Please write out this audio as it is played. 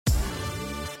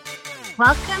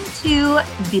Welcome to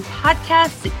the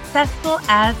podcast Successful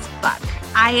as Fuck.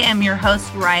 I am your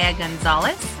host, Raya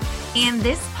Gonzalez, and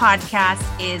this podcast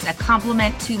is a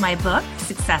complement to my book,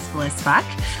 Successful as Fuck,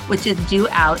 which is due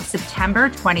out September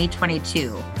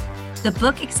 2022. The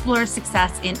book explores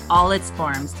success in all its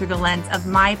forms through the lens of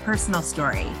my personal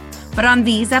story. But on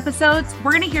these episodes,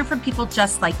 we're going to hear from people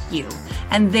just like you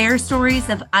and their stories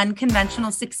of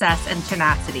unconventional success and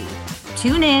tenacity.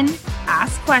 Tune in,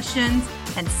 ask questions,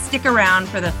 and stick around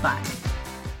for the fun.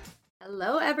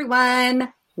 Hello,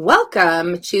 everyone.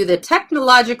 Welcome to the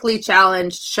technologically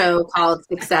challenged show called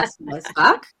Successful as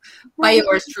Fuck by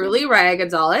yours truly, Raya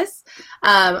Gonzalez.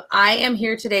 I am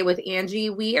here today with Angie.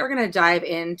 We are going to dive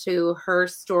into her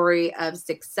story of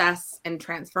success and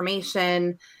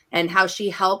transformation and how she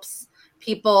helps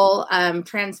people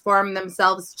transform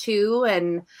themselves too.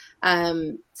 And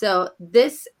so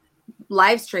this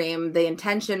live stream, the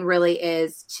intention really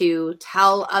is to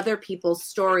tell other people's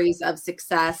stories of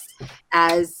success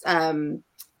as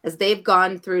they've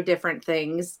gone through different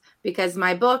things, because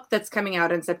my book that's coming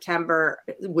out in September,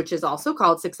 which is also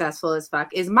called Successful as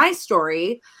Fuck, is my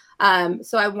story.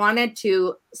 So I wanted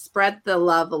to spread the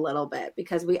love a little bit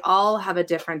because we all have a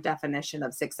different definition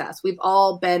of success. We've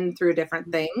all been through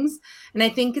different things. And I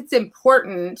think it's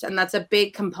important, and that's a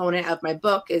big component of my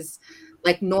book, is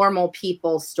like normal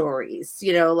people stories,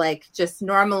 like just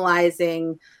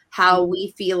normalizing how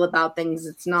we feel about things.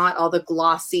 It's not all the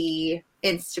glossy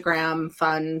Instagram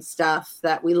fun stuff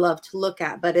that we love to look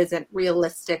at, but isn't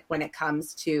realistic when it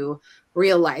comes to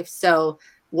real life. So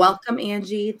welcome,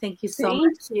 Angie. Thank you so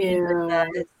much. Thank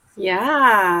you.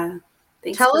 Yeah.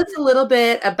 Tell us a little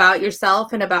bit about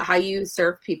yourself and about how you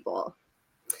serve people.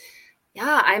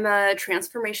 Yeah, I'm a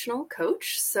transformational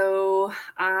coach. So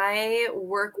I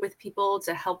work with people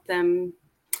to help them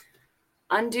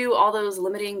undo all those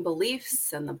limiting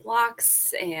beliefs and the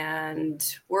blocks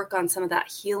and work on some of that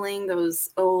healing, those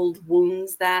old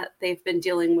wounds that they've been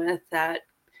dealing with that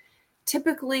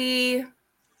typically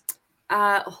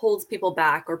holds people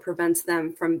back or prevents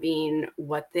them from being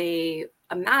what they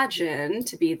imagine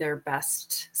to be their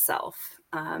best self.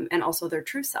 And also their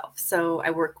true self. So I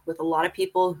work with a lot of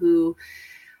people who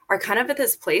are kind of at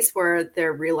this place where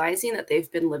they're realizing that they've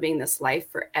been living this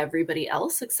life for everybody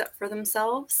else except for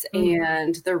themselves. Mm-hmm.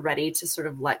 And they're ready to sort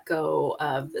of let go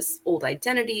of this old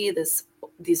identity,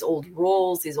 these old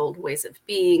roles, these old ways of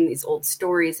being, these old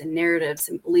stories and narratives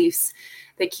and beliefs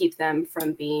that keep them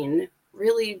from being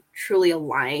really, truly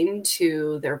aligned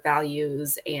to their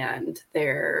values and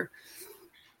their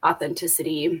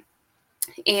authenticity.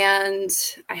 And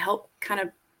I help kind of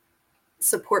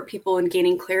support people in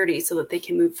gaining clarity so that they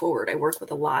can move forward. I work with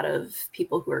a lot of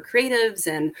people who are creatives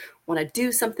and want to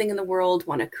do something in the world,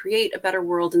 want to create a better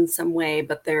world in some way,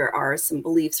 but there are some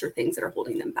beliefs or things that are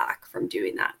holding them back from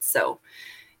doing that. So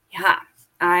yeah,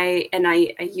 I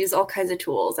use all kinds of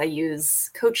tools. I use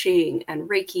coaching and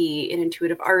Reiki and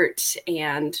intuitive art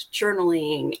and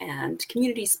journaling and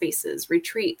community spaces,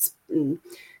 retreats, and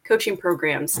coaching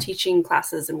programs, teaching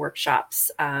classes and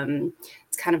workshops.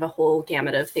 It's kind of a whole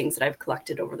gamut of things that I've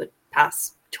collected over the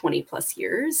past 20 plus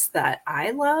years that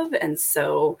I love. And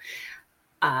so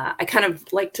I kind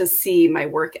of like to see my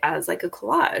work as like a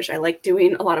collage. I like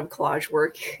doing a lot of collage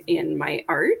work in my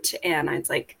art. And it's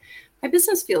like, my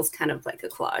business feels kind of like a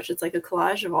collage. It's like a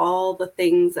collage of all the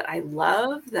things that I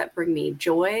love that bring me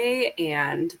joy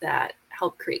and that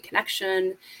help create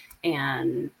connection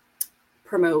and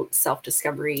promote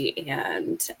self-discovery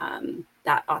and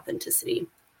that authenticity.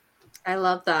 I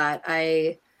love that.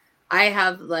 I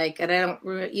have and I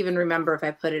don't even remember if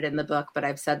I put it in the book, but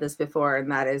I've said this before, and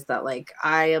that is that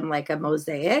I am like a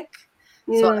mosaic.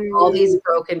 So all these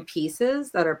broken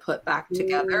pieces that are put back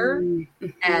together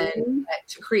and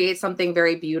to create something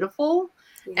very beautiful.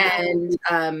 Yeah.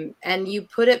 And you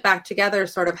put it back together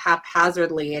sort of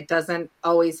haphazardly. It doesn't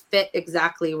always fit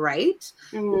exactly right,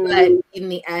 but in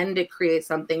the end, it creates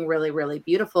something really, really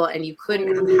beautiful. And you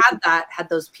couldn't have had that had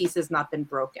those pieces not been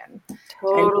broken.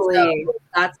 Totally. So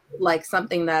that's like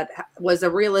something that was a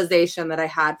realization that I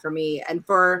had for me and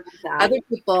for other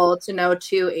people to know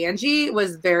too. Angie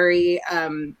was very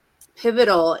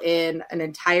pivotal in an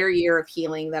entire year of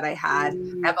healing that I had.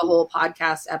 I have a whole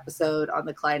podcast episode on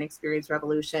the Client Experience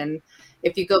Revolution.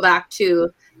 If you go back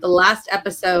to the last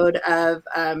episode of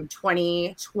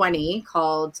 2020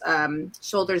 called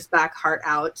Shoulders Back, Heart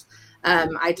Out,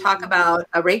 I talk about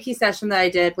a Reiki session that I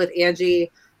did with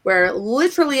Angie where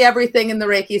literally everything in the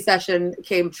Reiki session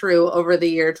came true over the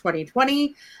year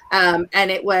 2020.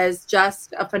 And it was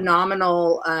just a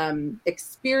phenomenal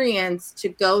experience to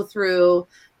go through,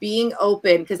 being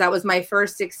open, because that was my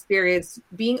first experience,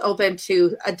 being open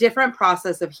to a different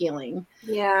process of healing.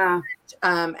 Yeah.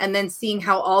 And then seeing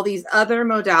how all these other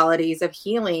modalities of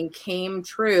healing came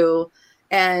true.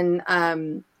 And,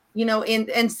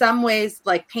 in some ways,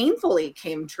 like painfully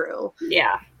came true.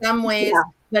 Yeah. Some ways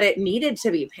that it needed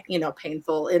to be,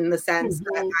 painful, in the sense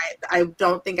that I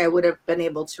don't think I would have been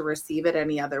able to receive it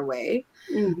any other way.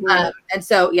 And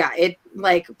so,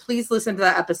 please listen to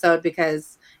that episode,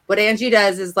 because what Angie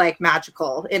does is like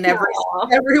magical in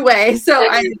every way. So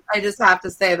I just have to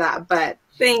say that. But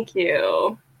thank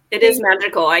you. It is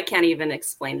magical. I can't even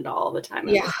explain it all the time.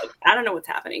 Yeah. I don't know what's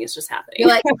happening. It's just happening. You're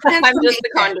like, I'm just the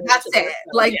conduit. That's it.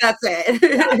 That's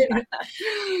it.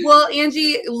 Well,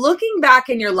 Angie, looking back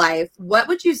in your life, what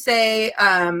would you say,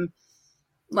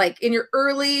 like in your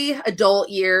early adult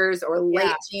years or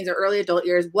late teens or early adult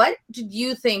years, what did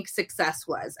you think success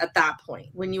was at that point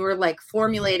when you were like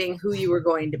formulating who you were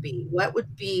going to be? What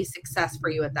would be success for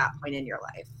you at that point in your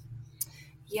life?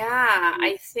 Yeah,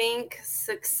 I think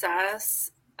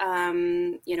success,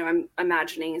 I'm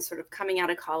imagining sort of coming out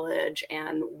of college,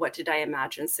 and what did I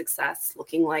imagine success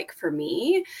looking like for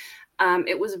me?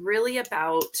 It was really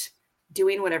about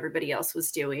doing what everybody else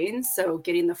was doing. So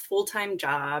getting the full-time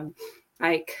job,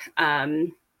 like,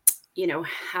 having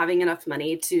enough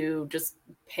money to just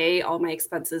pay all my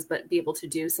expenses, but be able to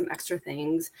do some extra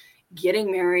things,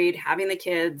 getting married, having the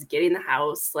kids, getting the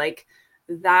house, like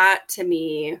that to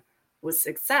me was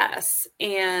success.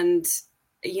 And,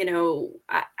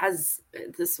 as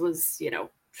this was,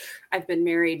 I've been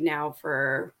married now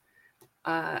for,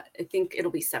 I think it'll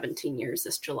be 17 years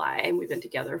this July, and we've been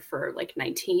together for like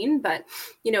 19. But,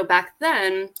 back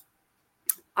then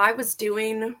I was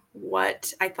doing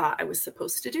what I thought I was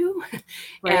supposed to do,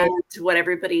 Right. And what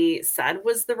everybody said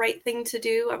was the right thing to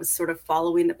do. I was sort of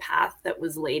following the path that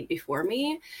was laid before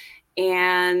me.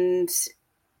 And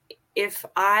if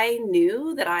I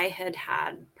knew that I had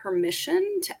had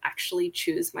permission to actually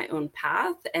choose my own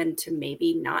path and to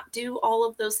maybe not do all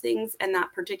of those things in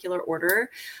that particular order,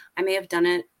 I may have done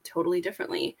it totally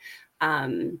differently.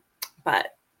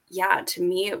 But yeah, to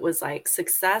me, it was like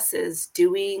success is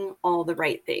doing all the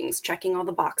right things, checking all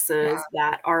the boxes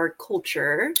that our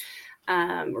culture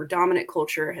or dominant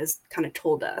culture has kind of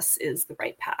told us is the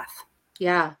right path.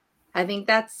 Yeah. I think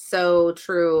that's so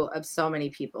true of so many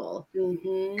people.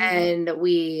 And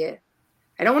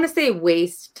I don't want to say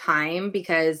waste time,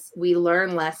 because we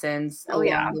learn lessons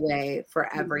along the way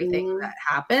for everything that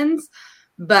happens,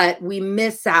 but we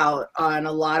miss out on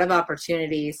a lot of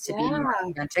opportunities to be more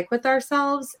authentic with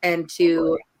ourselves and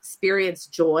to experience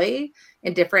joy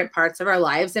in different parts of our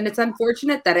lives. And it's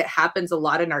unfortunate that it happens a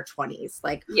lot in our 20s.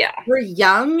 Like, we're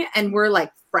young and we're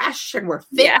like fresh and we're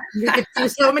fit. We could do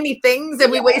so many things,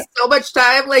 and we waste so much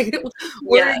time like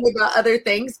worrying about other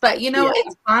things. But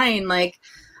it's fine. Like,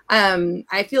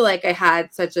 I feel like I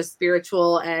had such a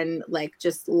spiritual and like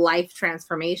just life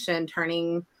transformation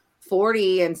turning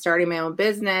 40 and starting my own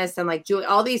business and like doing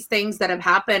all these things that have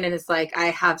happened. And it's like, I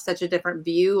have such a different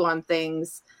view on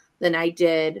things than I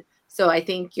did. So I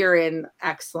think you're in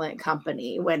excellent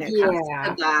company when it comes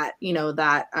to that,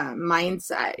 that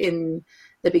mindset in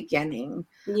the beginning.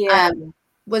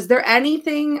 Was there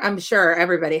anything, I'm sure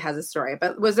everybody has a story,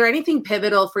 but was there anything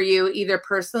pivotal for you, either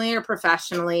personally or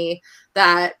professionally,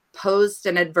 that posed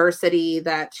an adversity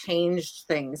that changed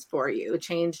things for you,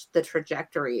 changed the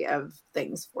trajectory of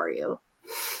things for you?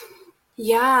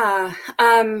 Yeah.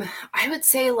 I would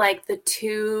say like the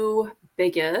two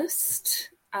biggest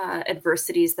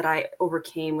adversities that I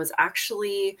overcame was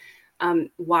actually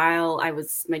while I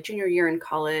was my junior year in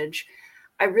college.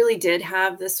 I really did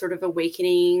have this sort of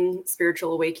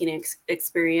spiritual awakening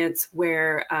experience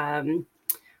where I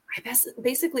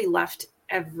basically left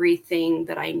everything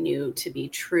that I knew to be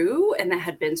true, and that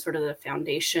had been sort of the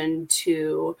foundation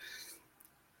to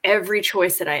every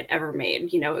choice that I had ever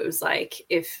made. It was like,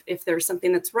 if there's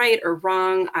something that's right or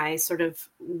wrong, I sort of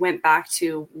went back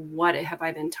to what have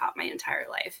I been taught my entire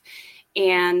life.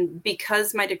 And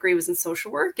because my degree was in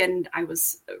social work and I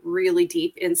was really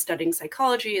deep in studying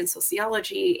psychology and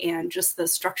sociology and just the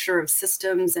structure of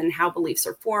systems and how beliefs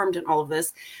are formed and all of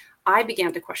this, I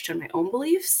began to question my own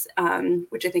beliefs,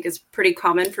 which I think is pretty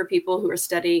common for people who are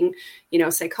studying,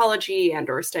 psychology and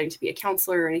or studying to be a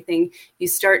counselor or anything. You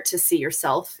start to see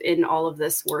yourself in all of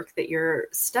this work that you're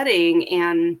studying.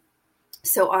 And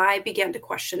so I began to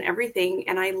question everything,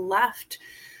 and I left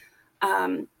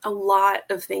a lot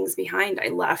of things behind. I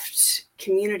left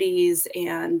communities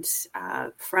and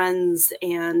friends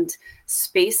and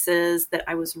spaces that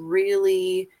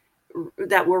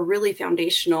that were really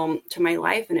foundational to my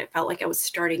life. And it felt like I was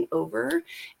starting over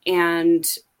and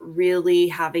really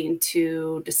having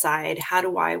to decide, how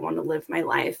do I want to live my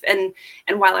life? And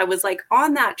while I was like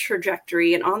on that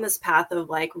trajectory and on this path of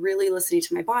like really listening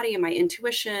to my body and my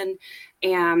intuition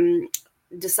and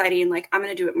deciding like, I'm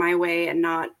going to do it my way and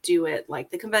not do it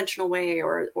like the conventional way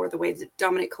or the way that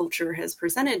dominant culture has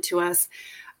presented to us.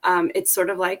 It's sort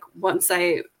of like once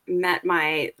I met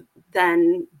my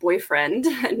then boyfriend,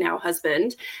 now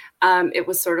husband, it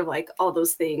was sort of like all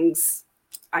those things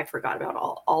I forgot about,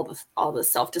 all the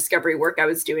self-discovery work I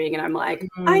was doing. And I'm like,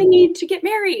 I need to get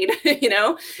married,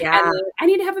 Yeah. and I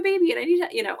need to have a baby and I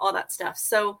need to, all that stuff.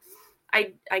 So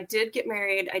I did get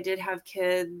married. I did have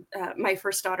kids, my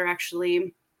first daughter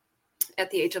actually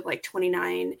at the age of like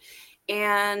 29.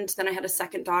 And then I had a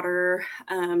second daughter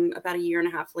about a year and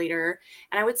a half later.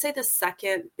 And I would say the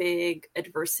second big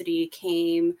adversity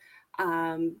came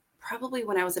probably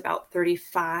when I was about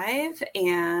 35.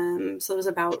 And so it was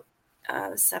about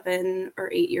 7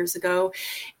 or 8 years ago.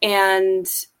 And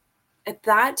at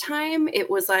that time, it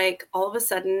was like all of a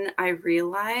sudden I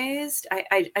realized,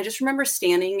 I just remember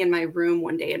standing in my room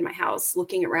one day in my house,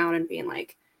 looking around and being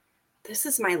like, this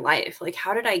is my life. Like,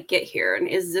 how did I get here? And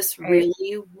is this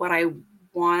really what I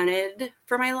wanted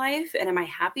for my life? And am I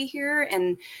happy here?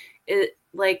 And it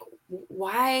like,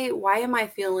 why am I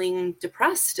feeling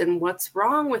depressed and what's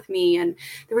wrong with me? And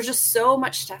there was just so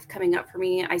much stuff coming up for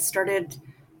me. I started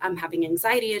having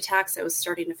anxiety attacks. I was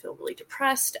starting to feel really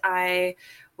depressed. I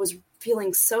was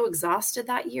feeling so exhausted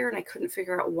that year and I couldn't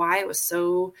figure out why I was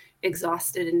so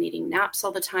exhausted and needing naps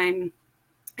all the time.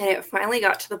 And it finally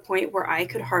got to the point where I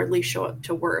could hardly show up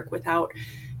to work without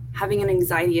having an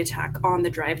anxiety attack on the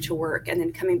drive to work and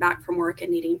then coming back from work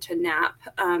and needing to nap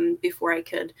before I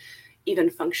could even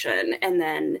function. And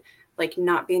then like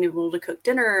not being able to cook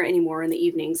dinner anymore in the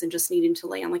evenings and just needing to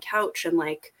lay on the couch and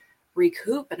like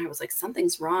recoup. And I was like,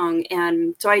 something's wrong.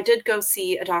 And so I did go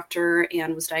see a doctor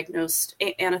and was diagnosed,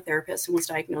 and a therapist, and was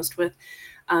diagnosed with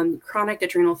chronic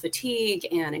adrenal fatigue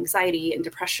and anxiety and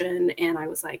depression. And I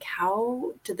was like,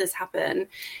 how did this happen?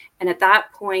 And at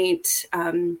that point,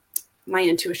 my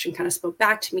intuition kind of spoke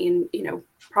back to me. And,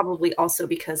 probably also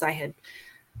because I had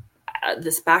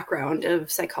this background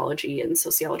of psychology and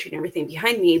sociology and everything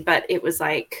behind me, but it was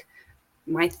like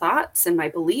my thoughts and my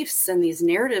beliefs and these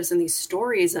narratives and these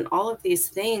stories and all of these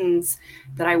things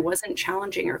that I wasn't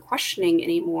challenging or questioning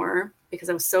anymore, because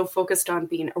I was so focused on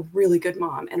being a really good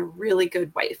mom and a really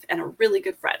good wife and a really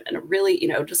good friend and a really,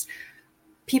 just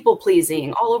people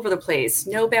pleasing all over the place,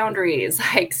 no boundaries,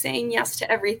 like saying yes to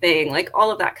everything, like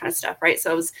all of that kind of stuff. Right.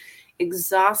 So I was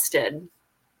exhausted.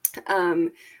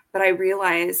 But I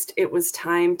realized it was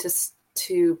time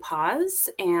to pause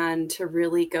and to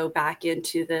really go back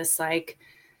into this like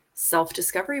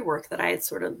self-discovery work that I had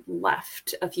sort of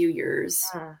left a few years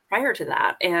prior to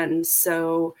that. And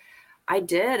so I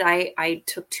did. I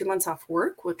took 2 months off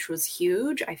work, which was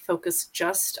huge. I focused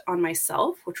just on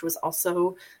myself, which was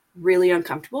also really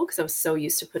uncomfortable because I was so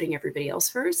used to putting everybody else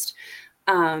first.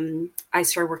 I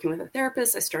started working with a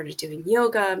therapist. I started doing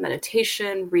yoga,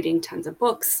 meditation, reading tons of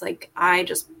books. Like I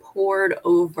just poured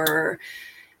over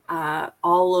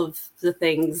all of the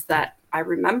things that I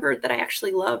remembered that I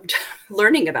actually loved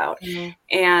learning about.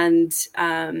 And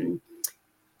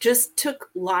just took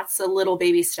lots of little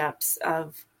baby steps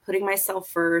of putting myself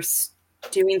first,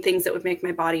 doing things that would make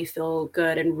my body feel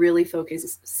good, and really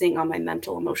focusing on my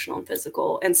mental, emotional, and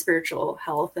physical and spiritual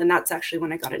health. And that's actually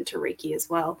when I got into Reiki as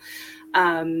well.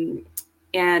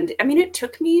 And I mean, it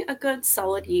took me a good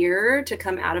solid year to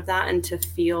come out of that and to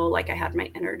feel like I had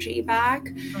my energy back.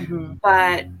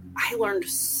 But I learned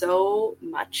so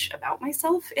much about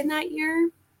myself in that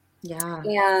year. Yeah.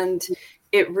 And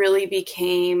it really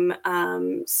became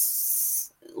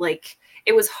like,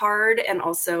 it was hard. And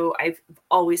also I've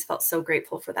always felt so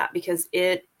grateful for that, because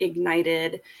it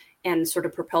ignited and sort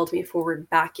of propelled me forward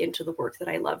back into the work that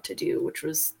I love to do, which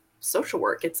was social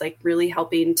work. It's like really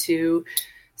helping to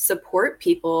support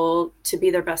people to be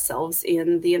their best selves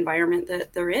in the environment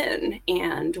that they're in.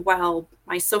 And while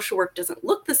my social work doesn't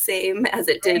look the same as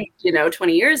it did,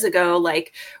 20 years ago,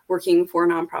 like working for a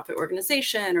nonprofit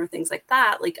organization or things like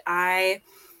that, like I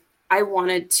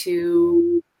wanted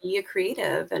to be a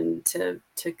creative and to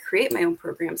create my own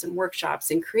programs and workshops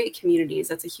and create communities.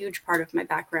 That's a huge part of my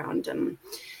background.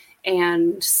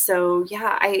 And so,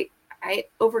 yeah, I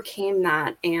overcame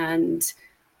that and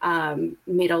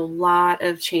made a lot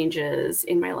of changes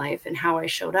in my life and how I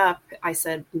showed up. I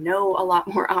said no a lot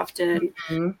more often,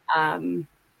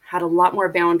 had a lot more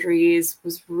boundaries,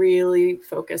 was really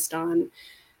focused on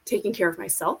taking care of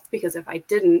myself, because if I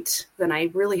didn't, then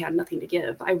I really had nothing to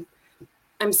give.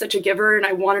 I'm such a giver, and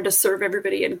I wanted to serve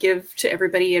everybody and give to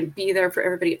everybody and be there for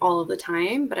everybody all of the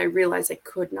time. But I realized I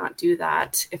could not do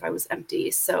that if I was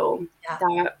empty. So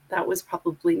that was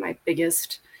probably my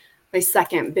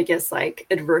second biggest like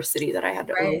adversity that I had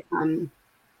to overcome.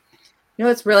 You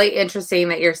know, it's really interesting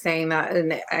that you're saying that.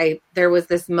 And there was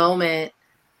this moment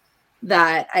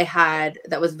that I had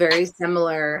that was very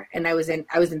similar, and I was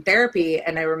in therapy,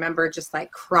 and I remember just like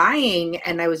crying,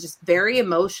 and I was just very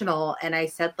emotional, and I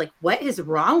said, like, what is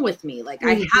wrong with me? Like,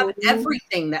 I have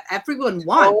everything that everyone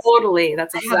wants. Totally.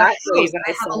 That's exactly what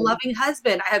I have a loving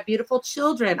husband. I have beautiful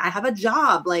children. I have a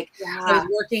job. Like, I was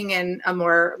working in a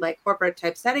more like corporate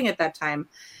type setting at that time.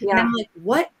 And I'm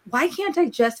like, why can't I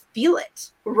just feel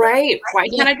it? Right. Why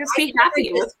can't I just be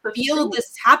happy? Feel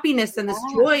this happiness and this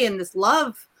joy and this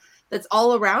love that's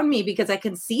all around me, because I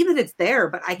can see that it's there,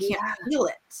 but I can't feel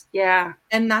it. Yeah.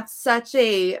 And that's such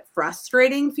a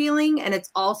frustrating feeling. And it's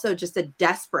also just a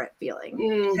desperate feeling,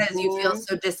 because you feel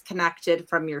so disconnected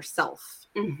from yourself,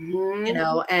 you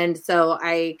know? And so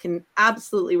I can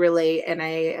absolutely relate. And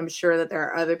I am sure that there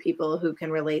are other people who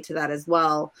can relate to that as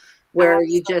well, where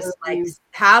you just like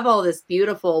have all this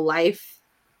beautiful life.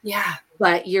 Yeah.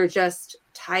 But you're just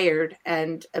tired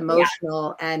and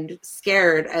emotional and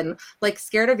scared, and like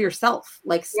scared of yourself,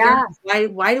 like scared,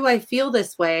 why do I feel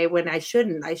this way when I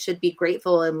shouldn't? I should be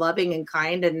grateful and loving and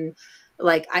kind, and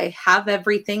like I have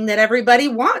everything that everybody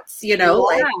wants, you know,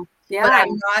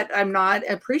 but I'm not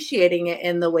appreciating it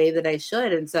in the way that I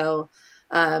should. And so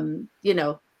you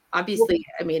know, obviously,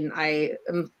 I mean,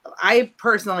 I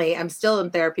personally am still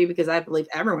in therapy, because I believe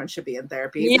everyone should be in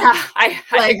therapy. Yeah, I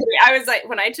agree. I was like,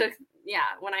 when I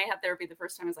had therapy the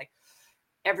first time, I was like,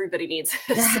 everybody needs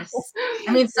this. Yes.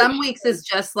 I mean, some weeks is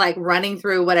just like running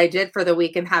through what I did for the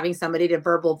week and having somebody to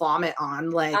verbal vomit on.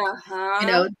 Like, you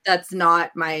know, that's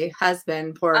not my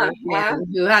husband, poor man,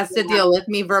 who has to deal with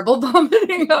me verbal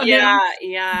vomiting on him.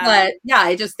 Yeah. But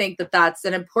I just think that that's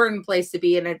an important place to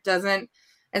be. And it doesn't,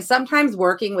 and sometimes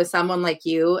working with someone like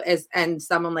you and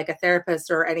someone like a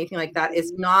therapist or anything like that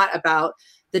is not about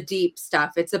the deep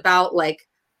stuff. It's about like,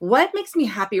 what makes me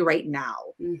happy right now?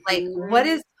 Like, what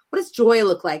does joy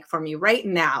look like for me right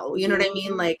now? You know what I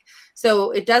mean? Like,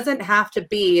 so it doesn't have to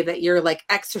be that you're like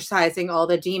exercising all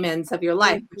the demons of your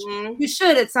life, which you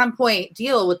should at some point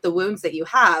deal with the wounds that you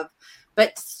have.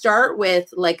 But start with,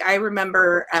 like, I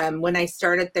remember when I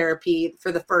started therapy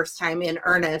for the first time in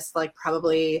earnest, like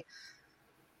probably,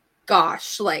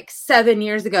 like 7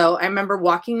 years ago, I remember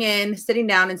walking in, sitting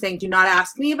down and saying, do not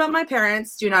ask me about my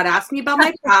parents. Do not ask me about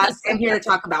my past. I'm here to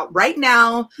talk about right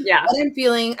now. Yeah. What I'm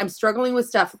feeling. I'm struggling with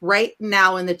stuff right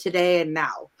now in the today and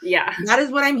now. Yeah. That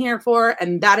is what I'm here for.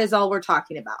 And that is all we're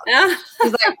talking about.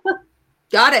 He's like,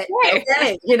 got it.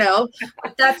 Okay. You know,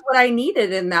 but that's what I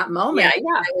needed in that moment. Yeah.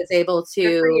 I was able to.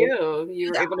 Good for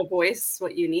you were able to voice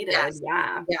what you needed. Yes.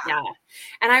 Yeah.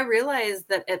 And I realized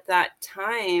that at that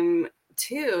time,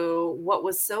 too, what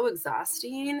was so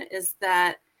exhausting is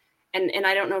that, and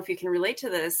I don't know if you can relate to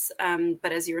this,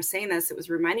 but as you were saying this, it was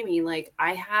reminding me, like,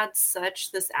 I had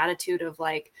such this attitude of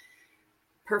like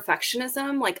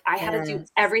perfectionism. Like, I had to do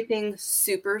everything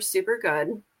super, super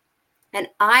good, and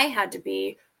I had to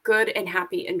be good and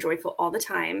happy and joyful all the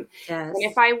time. And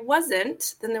if I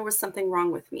wasn't, then there was something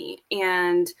wrong with me.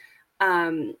 And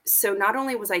so not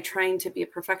only was I trying to be a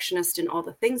perfectionist in all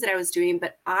the things that I was doing,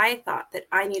 but I thought that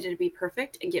I needed to be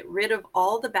perfect and get rid of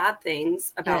all the bad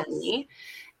things about me,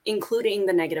 including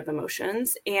the negative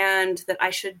emotions, and that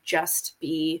I should just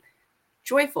be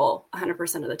joyful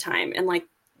 100% of the time. And like,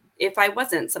 if I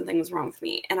wasn't, something was wrong with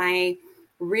me. And I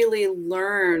really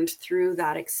learned through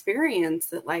that experience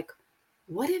that, like,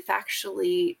 what if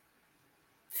actually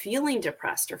feeling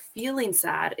depressed or feeling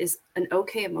sad is an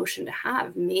okay emotion to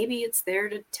have? Maybe it's there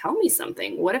to tell me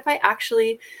something. What if I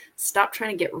actually stopped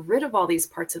trying to get rid of all these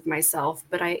parts of myself,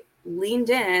 but I leaned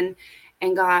in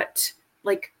and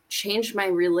changed my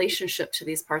relationship to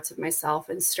these parts of myself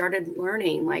and started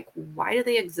learning, like, why do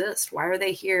they exist? Why are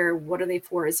they here? What are they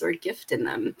for? Is there a gift in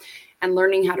them? And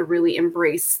learning how to really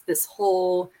embrace this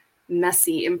whole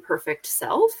messy, imperfect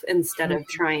self instead of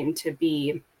trying to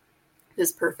be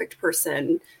this perfect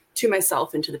person to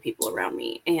myself and to the people around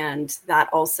me. And that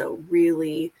also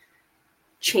really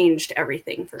changed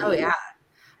everything for me. Oh yeah.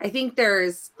 I think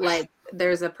there's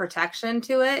a protection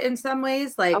to it in some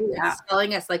ways. Like, it's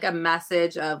telling us like a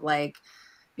message of like,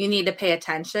 you need to pay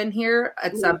attention here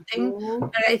at something.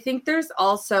 But I think there's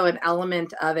also an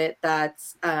element of it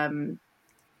that's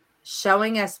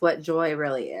showing us what joy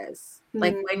really is.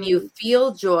 Like when you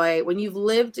feel joy, when you've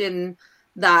lived in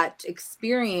that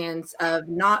experience of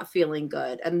not feeling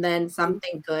good, and then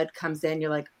something good comes in, you're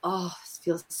like, oh, this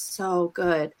feels so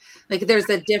good. Like there's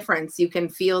a difference. You can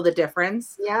feel the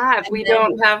difference. Yeah. If we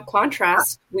don't have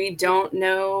contrast, we don't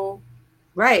know.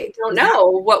 Right. We don't know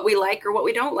what we like or what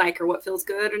we don't like or what feels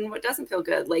good and what doesn't feel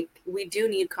good. Like we do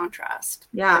need contrast.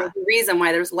 Yeah. There's a reason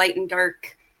why there's light and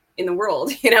dark in the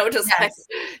world, just like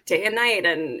day and night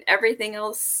and everything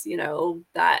else,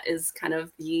 that is kind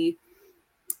of the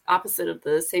opposite of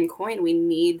the same coin. We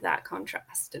need that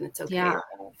contrast, and it's okay. Yeah.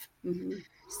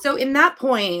 So in that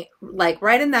point, like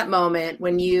right in that moment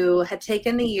when you had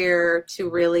taken the year to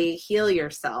really heal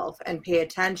yourself and pay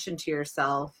attention to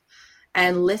yourself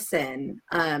and listen,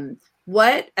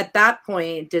 what at that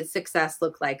point did success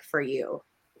look like for you?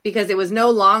 Because it was no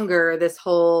longer this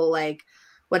whole like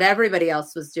what everybody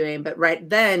else was doing, but right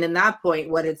then in that point,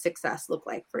 what did success look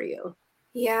like for you?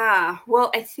 Yeah. Well,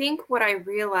 I think what I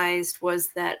realized was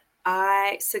that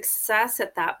success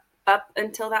up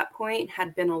until that point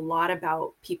had been a lot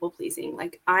about people pleasing.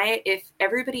 Like if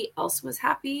everybody else was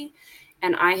happy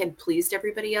and I had pleased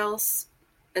everybody else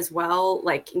as well,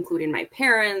 like including my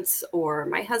parents or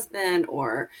my husband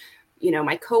or,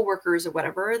 my coworkers or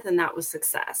whatever, then that was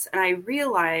success. And I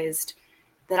realized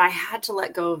that I had to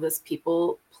let go of this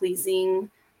people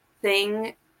pleasing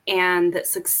thing, and that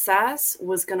success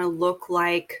was going to look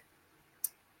like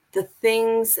the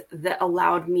things that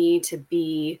allowed me to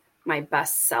be my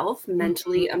best self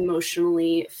mentally,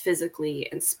 emotionally,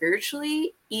 physically, and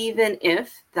spiritually, even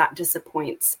if that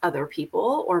disappoints other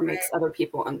people or makes other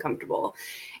people uncomfortable.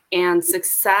 And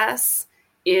success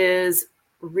is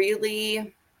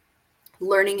really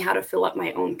learning how to fill up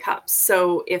my own cup.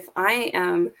 So if I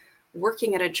am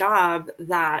working at a job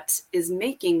that is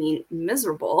making me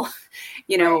miserable,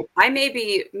 I may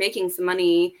be making some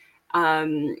money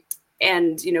and,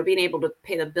 being able to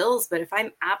pay the bills. But if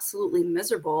I'm absolutely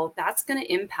miserable, that's going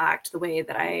to impact the way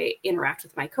that I interact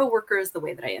with my coworkers, the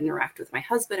way that I interact with my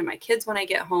husband and my kids when I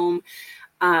get home.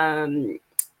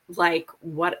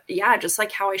 Just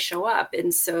like how I show up.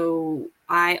 And so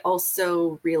I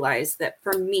also realized that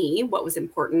for me, what was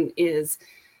important is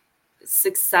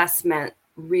success meant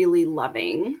really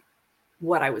loving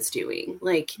what I was doing.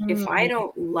 Like if I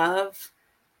don't love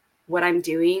what I'm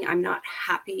doing, I'm not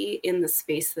happy in the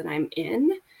space that I'm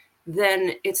in,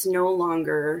 then it's no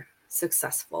longer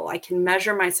successful. I can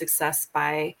measure my success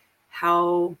by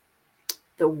how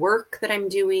the work that I'm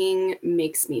doing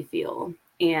makes me feel.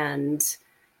 And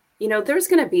there's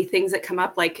going to be things that come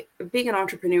up, like being an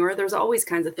entrepreneur. There's always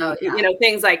kinds of things,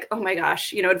 things like, oh my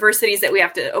gosh, adversities that we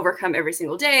have to overcome every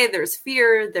single day. There's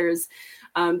fear, there's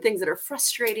things that are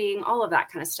frustrating, all of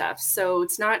that kind of stuff. So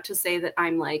it's not to say that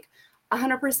I'm like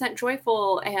 100%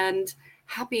 joyful and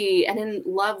happy and in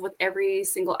love with every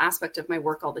single aspect of my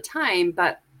work all the time.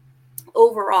 But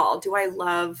overall, do I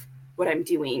love what I'm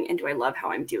doing and do I love how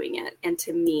I'm doing it? And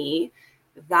to me,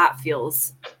 that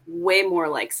feels way more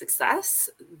like success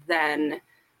than,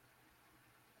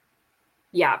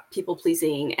 people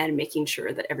pleasing and making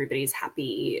sure that everybody's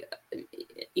happy,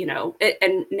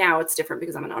 and now it's different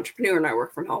because I'm an entrepreneur and I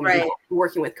work from home, right.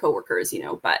 Working with coworkers,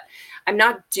 but I'm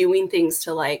not doing things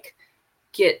to like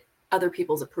get other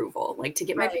people's approval, like to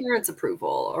get my parents'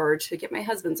 approval or to get my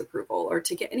husband's approval or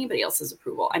to get anybody else's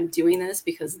approval. I'm doing this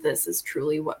because this is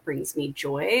truly what brings me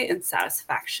joy and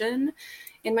satisfaction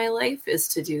in my life, is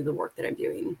to do the work that I'm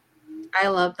doing. I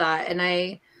love that. And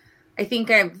I think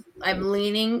I'm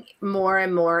leaning more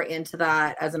and more into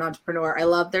that as an entrepreneur.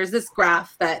 There's this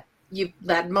graph that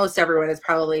most everyone has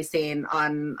probably seen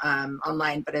on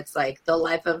online, but it's like the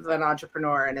life of an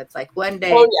entrepreneur, and it's like one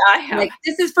day, I have. Like,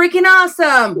 this is freaking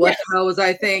awesome. What how was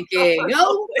I thinking?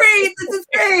 Oh great, this is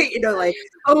great. Like,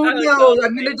 oh no,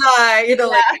 I'm gonna die.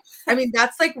 Like, I mean,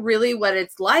 that's like really what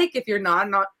it's like if you're not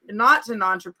an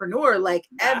entrepreneur. Like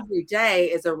every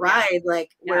day is a ride,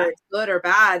 like where it's good or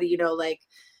bad. Like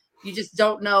you just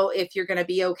don't know if you're going to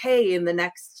be okay in the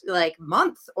next like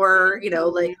month or,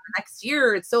 like next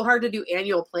year. It's so hard to do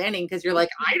annual planning because you're like,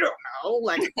 I don't know,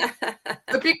 like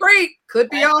could be great, could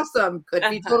be awesome, could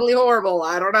be totally horrible.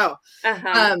 I don't know.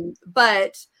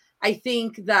 But I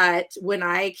think that when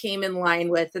I came in line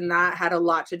with, and that had a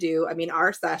lot to do, I mean,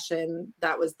 our session,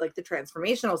 that was like the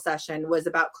transformational session, was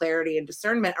about clarity and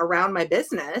discernment around my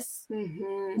business,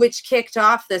 which kicked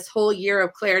off this whole year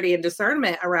of clarity and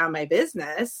discernment around my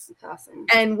business. That's awesome.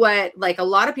 And what, like, a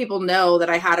lot of people know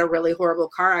that I had a really horrible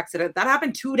car accident that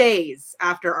happened 2 days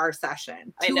after our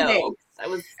session. 2 days. That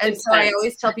was And intense. so I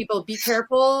always tell people, be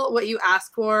careful what you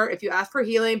ask for. If you ask for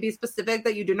healing, be specific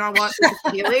that you do not want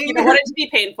healing. You don't want it to be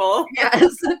painful.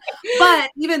 Yes.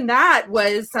 But even that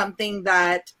was something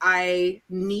that I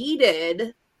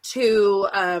needed to,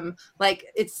 like,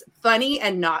 it's funny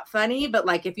and not funny, but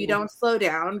like, if you don't slow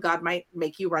down, God might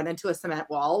make you run into a cement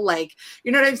wall. Like,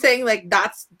 you know what I'm saying? Like,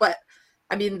 that's what,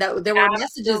 I mean, that there were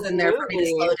messages in there for me to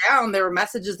slow down. There were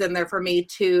messages in there for me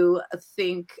to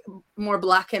think more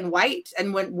black and white.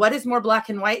 And what is more black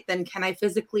and white than, can I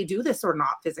physically do this or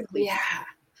not physically?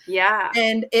 Yeah.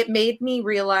 And it made me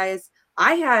realize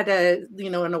I had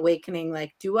an awakening.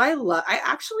 Like,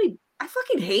 I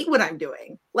fucking hate what I'm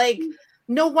doing. Like,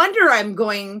 no wonder I'm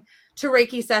going to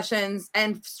Reiki sessions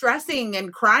and stressing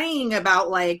and crying about,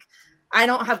 like, I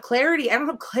don't have clarity. I don't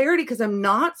have clarity because I'm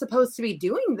not supposed to be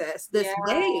doing this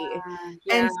way.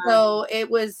 Yeah. And so it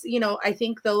was, I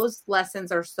think those lessons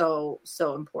are so,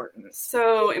 so important.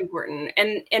 So important.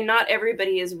 And not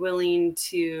everybody is willing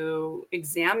to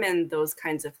examine those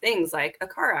kinds of things, like a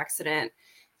car accident,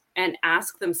 and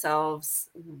ask themselves,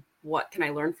 what can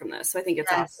I learn from this? So I think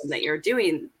it's awesome that you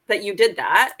did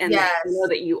that, and that you know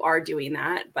that you are doing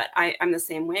that. But I'm the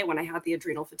same way. When I had the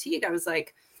adrenal fatigue, I was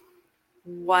like,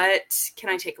 what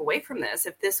can I take away from this?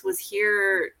 If this was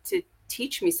here to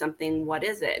teach me something, what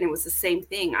is it? And it was the same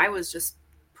thing. I was just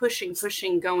pushing,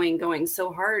 going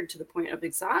so hard to the point of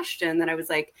exhaustion that I was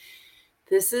like,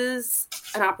 this is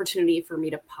an opportunity for me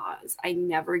to pause. I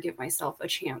never give myself a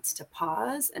chance to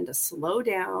pause and to slow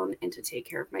down and to take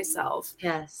care of myself.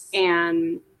 Yes.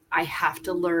 And I have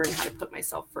to learn how to put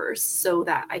myself first so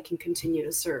that I can continue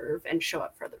to serve and show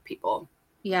up for other people.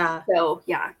 Yeah. So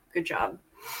yeah, good job.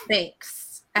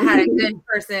 Thanks. I had a good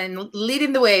person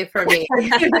leading the way for me.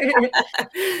 What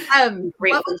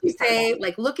would you say,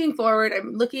 like, looking forward,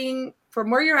 I'm looking from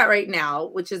where you're at right now,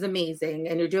 which is amazing,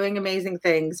 and you're doing amazing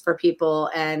things for people.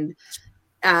 And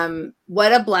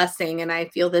what a blessing. And I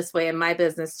feel this way in my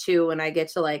business too, when I get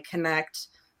to, like, connect,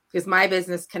 because my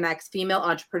business connects female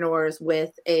entrepreneurs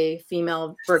with a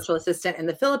female virtual assistant in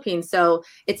the Philippines. So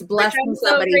it's blessing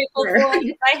somebody.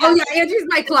 Angie's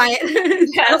my client.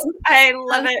 Yes, I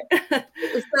love it.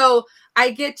 So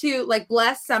I get to, like,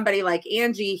 bless somebody like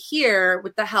Angie here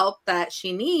with the help that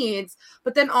she needs,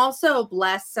 but then also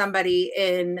bless somebody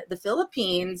in the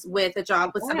Philippines with a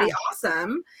job with somebody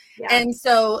awesome. Yeah. And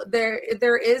so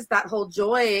there is that whole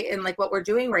joy in, like, what we're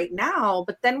doing right now,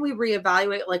 but then we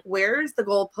reevaluate, like, where's the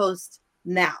goalpost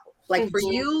now? Like, for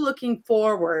you looking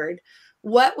forward,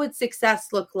 what would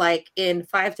success look like in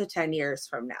 5 to 10 years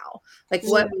from now? Like,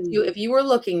 what would you, if you were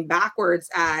looking backwards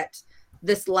at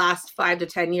this last 5 to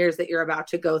 10 years that you're about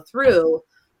to go through,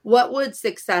 what would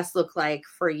success look like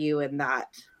for you in that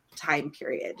time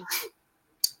period?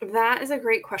 That is a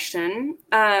great question.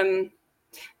 A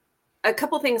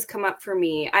couple things come up for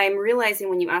me. I'm realizing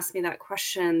when you asked me that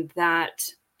question that,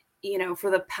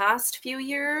 for the past few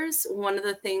years, one of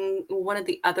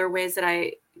the other ways that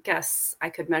I guess I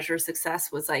could measure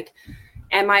success was, like,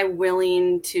 am I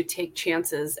willing to take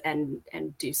chances and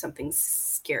do something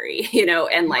scary,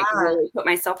 and like really put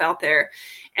myself out there.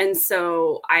 And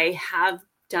so I have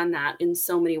done that in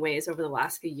so many ways over the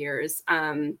last few years.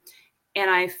 And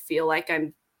I feel like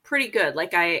I'm pretty good.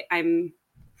 Like I'm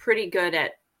pretty good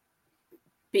at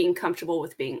being comfortable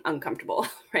with being uncomfortable.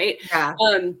 Right. Yeah.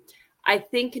 I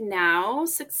think now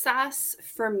success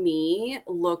for me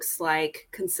looks like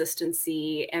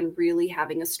consistency and really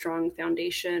having a strong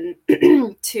foundation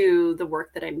to the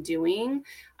work that I'm doing,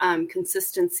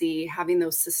 consistency, having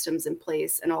those systems in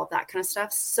place and all of that kind of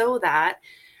stuff, so that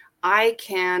I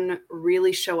can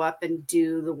really show up and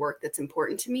do the work that's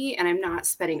important to me. And I'm not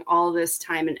spending all this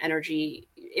time and energy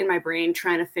in my brain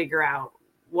trying to figure out,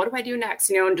 what do I do next?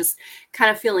 And just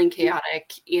kind of feeling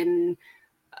chaotic in,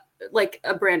 like,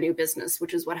 a brand new business,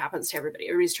 which is what happens to everybody.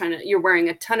 Everybody's you're wearing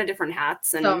a ton of different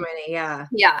hats. And so many. Yeah.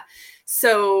 Yeah.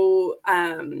 So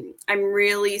I'm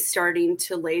really starting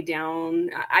to lay down.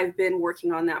 I've been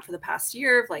working on that for the past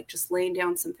year, of, like, just laying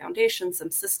down some foundations, some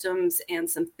systems, and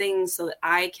some things so that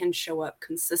I can show up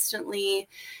consistently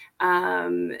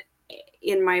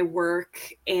in my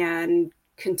work and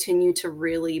continue to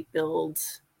really build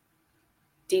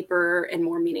deeper and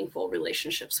more meaningful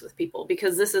relationships with people,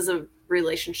 because this is a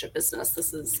relationship business.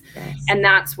 And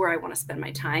that's where I want to spend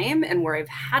my time, and where I've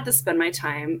had to spend my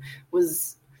time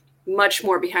was much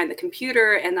more behind the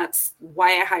computer. And that's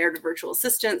why I hired a virtual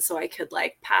assistant, so I could,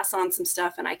 like, pass on some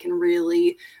stuff and I can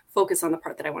really focus on the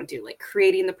part that I want to do, like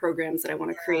creating the programs that I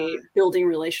want to create, building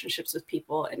relationships with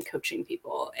people and coaching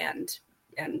people and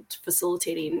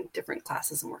facilitating different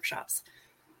classes and workshops.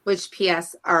 Which,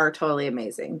 PS, are totally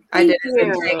amazing. I did a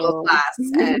San Diego class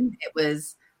and it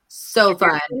was so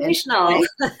fun. Informational.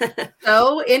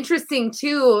 So interesting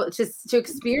too, just to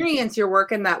experience your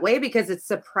work in that way, because it's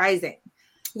surprising.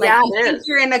 Like, yeah, you think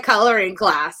you're in a coloring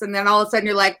class and then all of a sudden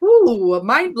you're like, ooh,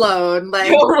 mind blown.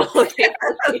 Like,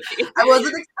 I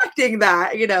wasn't expecting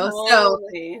that, you know?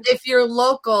 Totally. So if you're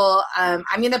local, I'm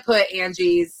going to put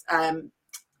Angie's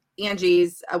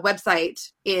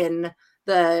website in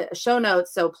the show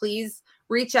notes. So please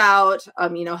reach out,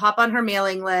 you know, hop on her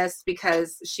mailing list,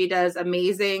 because she does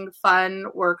amazing, fun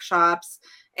workshops.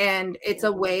 And it's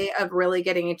a way of really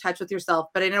getting in touch with yourself,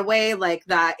 but in a way like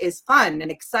that is fun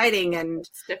and exciting. And,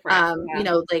 it's different. you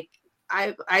know, like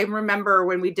I remember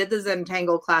when we did the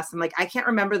Zentangle class, I'm like, I can't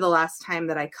remember the last time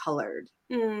that I colored.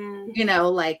 You know,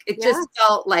 like it just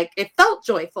felt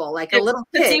joyful, like a little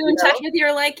kid. Puts you in touch with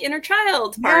your like inner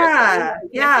child part.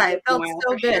 Yeah, it felt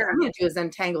so good. Sure. I'm gonna do a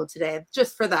Zentangle today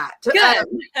just for that. Good.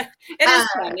 It is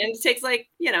fun, and it takes like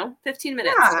 15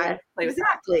 minutes. Yeah,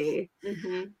 exactly.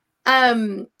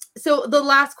 So the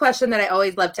last question that I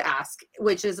always love to ask,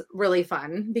 which is really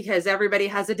fun because everybody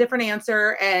has a different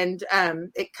answer, and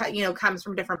it comes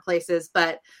from different places.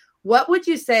 But what would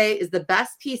you say is the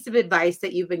best piece of advice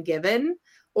that you've been given,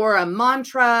 or a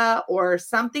mantra, or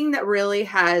something that really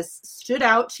has stood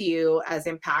out to you as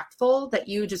impactful that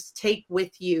you just take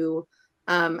with you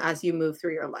as you move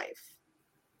through your life?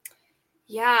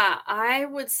 Yeah, I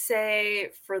would say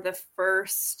for the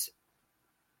first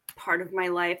part of my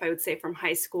life, I would say from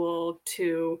high school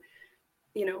to,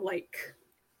 like,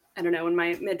 I don't know, in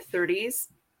my mid 30s,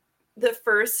 the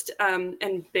first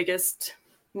and biggest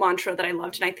mantra that I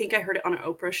loved, and I think I heard it on an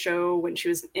Oprah show when she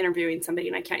was interviewing somebody,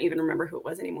 and I can't even remember who it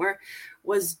was anymore,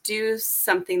 was do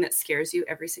something that scares you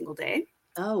every single day.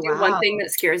 Oh, do wow. one thing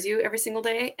that scares you every single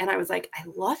day. And I was like, I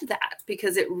love that,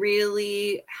 because it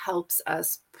really helps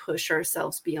us push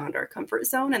ourselves beyond our comfort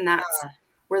zone. And that's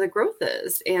where the growth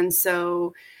is. And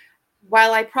so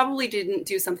while I probably didn't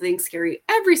do something scary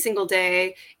every single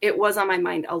day, it was on my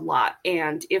mind a lot.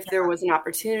 And if there was an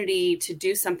opportunity to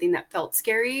do something that felt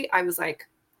scary, I was like,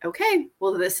 okay,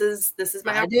 well, this is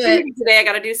my opportunity today. I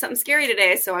got to do something scary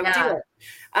today. So I would do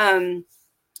it.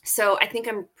 So I think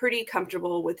I'm pretty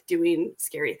comfortable with doing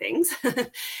scary things.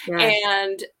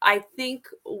 And I think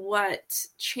what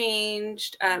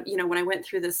changed, when I went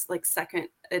through this like second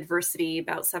adversity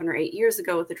about 7 or 8 years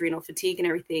ago with adrenal fatigue and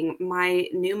everything, my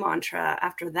new mantra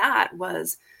after that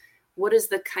was, what is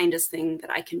the kindest thing that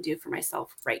I can do for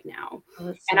myself right now?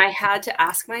 And I had to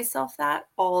ask myself that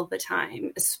all the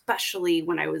time, especially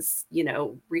when I was,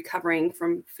 recovering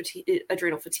from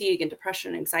adrenal fatigue and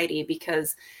depression, anxiety,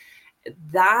 because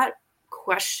that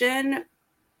question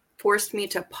forced me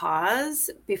to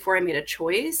pause before I made a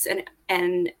choice.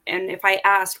 And if I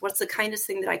asked, what's the kindest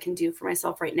thing that I can do for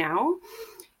myself right now?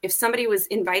 If somebody was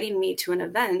inviting me to an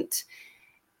event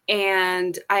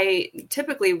and I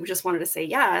typically just wanted to say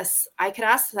yes, I could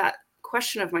ask that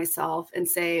question of myself and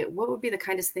say, what would be the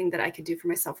kindest thing that I could do for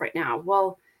myself right now?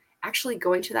 Well, actually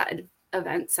going to that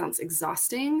event sounds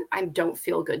exhausting. I don't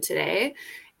feel good today.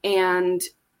 And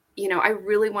I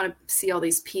really want to see all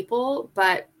these people,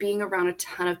 but being around a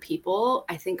ton of people,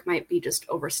 I think might be just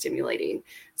overstimulating.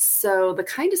 So the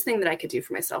kindest thing that I could do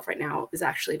for myself right now is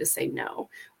actually to say no,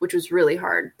 which was really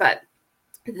hard. But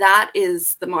that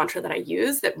is the mantra that I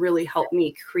use that really helped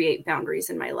me create boundaries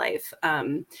in my life.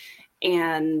 And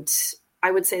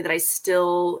I would say that I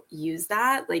still use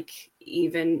that, like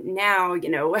even now,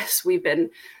 as we've been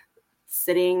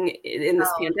sitting in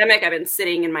this pandemic, I've been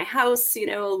sitting in my house,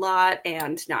 a lot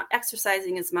and not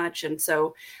exercising as much. And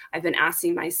so I've been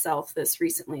asking myself this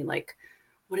recently, like,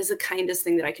 what is the kindest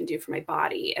thing that I can do for my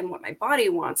body? And what my body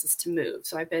wants is to move.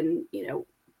 So I've been,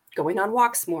 going on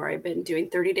walks more. I've been doing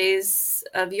 30 days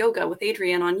of yoga with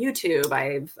Adrienne on YouTube.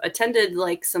 I've attended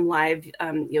like some live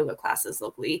yoga classes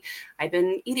locally. I've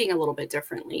been eating a little bit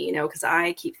differently, because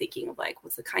I keep thinking of like,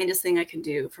 what's the kindest thing I can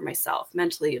do for myself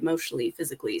mentally, emotionally,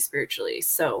 physically, spiritually.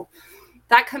 So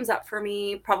that comes up for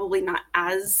me, probably not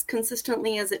as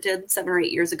consistently as it did 7 or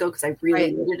 8 years ago, because I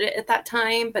really needed it at that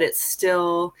time, but it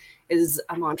still is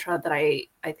a mantra that I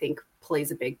think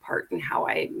plays a big part in how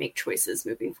I make choices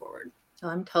moving forward. Oh,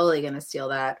 I'm totally going to steal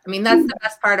that. I mean, that's the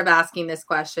best part of asking this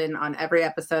question on every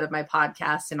episode of my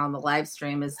podcast and on the live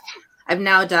stream is I've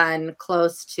now done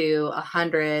close to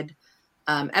 100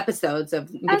 episodes of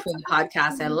between the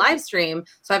podcast and live stream.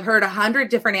 So I've heard 100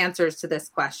 different answers to this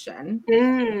question.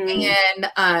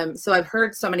 And so I've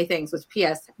heard so many things, which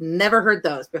PS never heard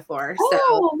those before.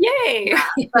 So yay.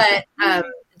 But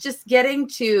just getting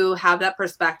to have that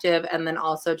perspective and then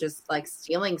also just like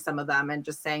stealing some of them and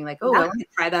just saying like, I want to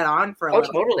try that on for a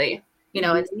little totally. you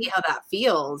know, and see how that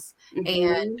feels.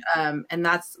 And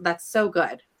that's so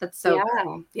good. That's so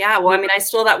good. Yeah. Well, I mean, I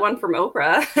stole that one from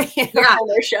Oprah on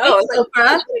their show. Thanks,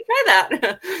 Oprah. Let me try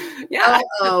that. Yeah.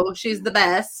 Oh, she's the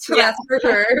best. That's for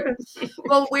sure.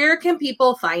 Well, where can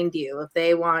people find you if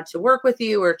they want to work with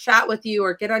you or chat with you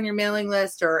or get on your mailing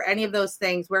list or any of those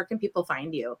things? Where can people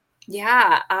find you?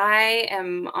 Yeah, I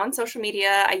am on social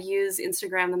media. I use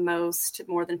Instagram the most,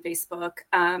 more than Facebook.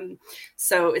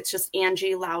 So it's just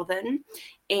Angie Louthan.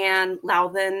 And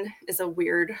Louthan is a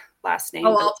weird last name.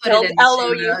 Oh, I'll put it in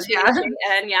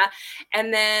Louthan. Yeah.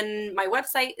 And then my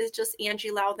website is just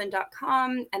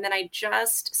angielouthan.com. And then I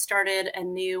just started a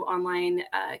new online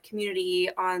community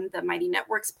on the Mighty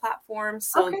Networks platform.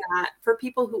 So that for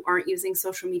people who aren't using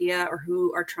social media or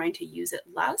who are trying to use it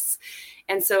less.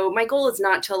 And so my goal is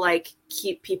not to like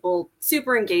keep people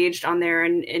super engaged on there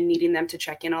and needing them to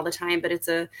check in all the time, but it's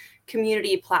a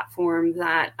community platform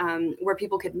that where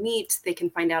people could meet. They can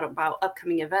find out about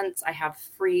upcoming events. I have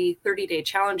free 30-day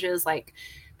challenges, like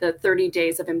the 30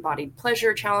 days of embodied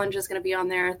pleasure challenge is going to be on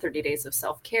there. 30 days of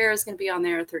self-care is going to be on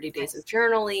there. 30 days of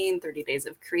journaling, 30 days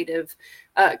of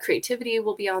creativity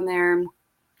will be on there.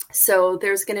 So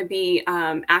there's going to be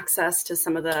access to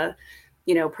some of the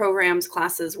programs,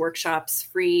 classes, workshops,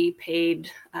 free, paid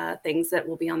things that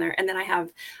will be on there. And then I have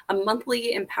a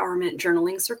monthly empowerment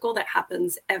journaling circle that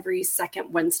happens every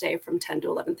second Wednesday from 10 to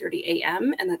 11:30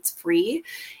 a.m. And that's free.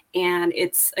 And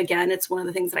it's one of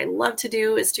the things that I love to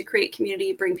do is to create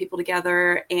community, bring people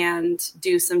together and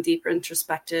do some deeper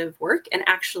introspective work. And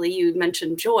actually, you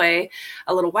mentioned joy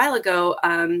a little while ago.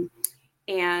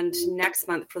 And next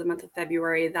month, for the month of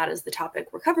February, that is the topic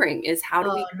we're covering, is how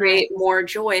do we create more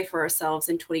joy for ourselves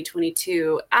in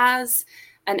 2022 as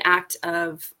an act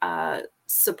of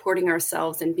supporting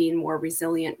ourselves and being more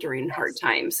resilient during hard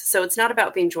times. So it's not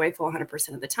about being joyful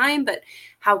 100% of the time, but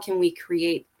how can we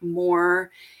create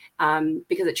more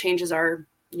because it changes our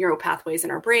neural pathways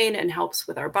in our brain and helps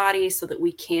with our body so that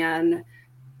we can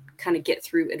kind of get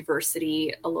through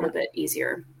adversity a little bit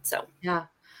easier. So, yeah.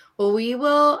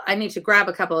 Well, I need to grab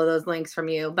a couple of those links from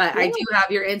you, but I do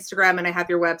have your Instagram and I have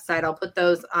your website. I'll put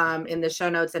those in the show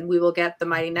notes, and we will get the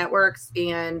Mighty Networks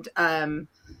and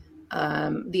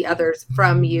the others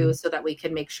from you so that we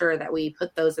can make sure that we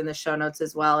put those in the show notes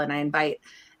as well. And I invite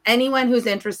anyone who's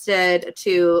interested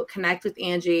to connect with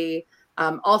Angie.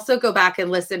 Also go back and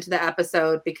listen to the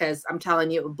episode, because I'm telling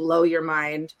you, it will blow your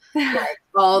mind. Like,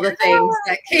 all the things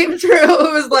that came true.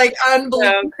 It was like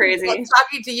unbelievable. So crazy. Like,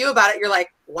 talking to you about it, you're like,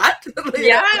 what?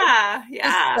 Yeah.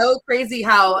 It's so crazy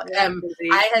how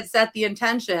I had set the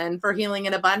intention for healing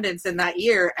and abundance in that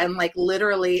year, and like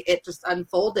literally it just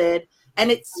unfolded and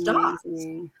it stopped.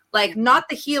 Amazing. Like, not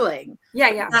the healing.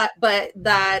 But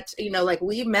that, like,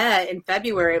 we met in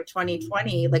February of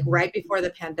 2020, like right before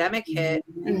the pandemic hit.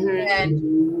 And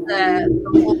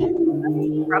the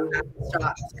whole program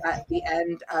stopped at the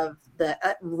end of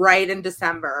right in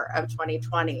December of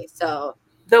 2020. So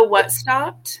the what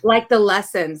stopped? Like the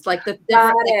lessons, like the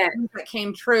different things that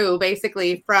came true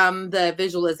basically from the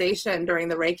visualization during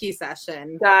the Reiki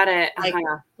session. Got it. Like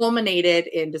culminated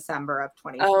in December of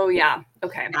 2020. Oh, yeah.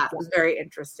 Okay. That was very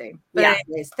interesting. But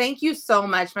anyways, thank you so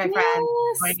much, my friend,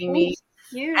 for joining me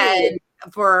and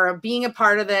for being a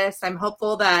part of this. I'm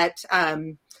hopeful that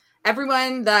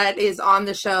everyone that is on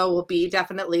the show will be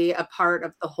definitely a part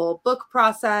of the whole book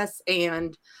process,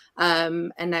 and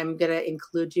I'm going to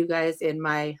include you guys in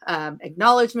my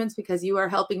acknowledgments, because you are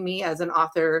helping me as an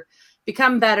author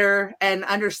become better and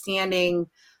understanding,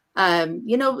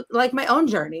 like my own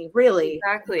journey, really.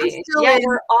 Exactly. Yeah,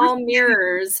 we're all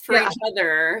mirrors for each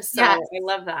other. So I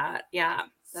love that. Yeah.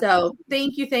 So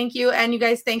thank you. And you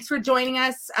guys, thanks for joining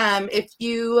us. If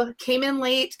you came in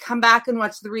late, come back and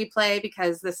watch the replay,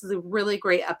 because this is a really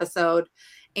great episode.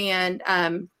 And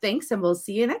thanks, and we'll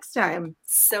see you next time.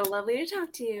 So lovely to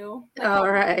talk to you. All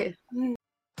right.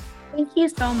 Thank you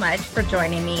so much for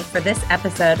joining me for this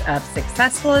episode of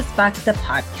Successful as Fuck, the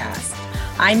podcast.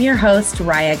 I'm your host,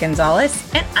 Raya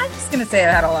Gonzalez, and I'm just going to say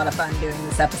I had a lot of fun doing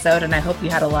this episode, and I hope you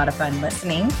had a lot of fun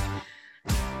listening.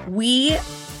 We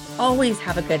always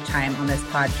have a good time on this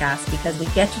podcast because we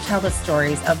get to tell the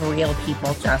stories of real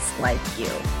people just like you.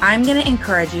 I'm going to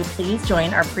encourage you, please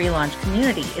join our pre-launch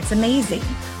community. It's amazing.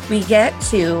 We get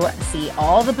to see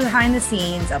all the behind the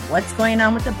scenes of what's going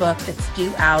on with the book that's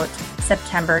due out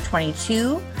September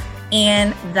 22.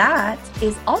 And that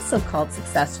is also called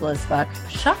Successful as Fuck.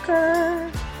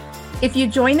 Shocker. If you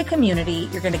join the community,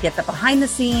 you're going to get the behind the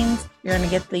scenes. You're going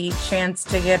to get the chance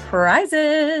to get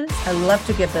prizes. I love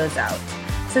to give those out.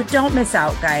 So don't miss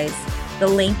out, guys. The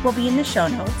link will be in the show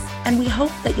notes. And we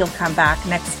hope that you'll come back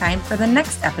next time for the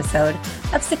next episode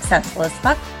of Successful as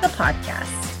Fuck, the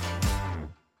podcast.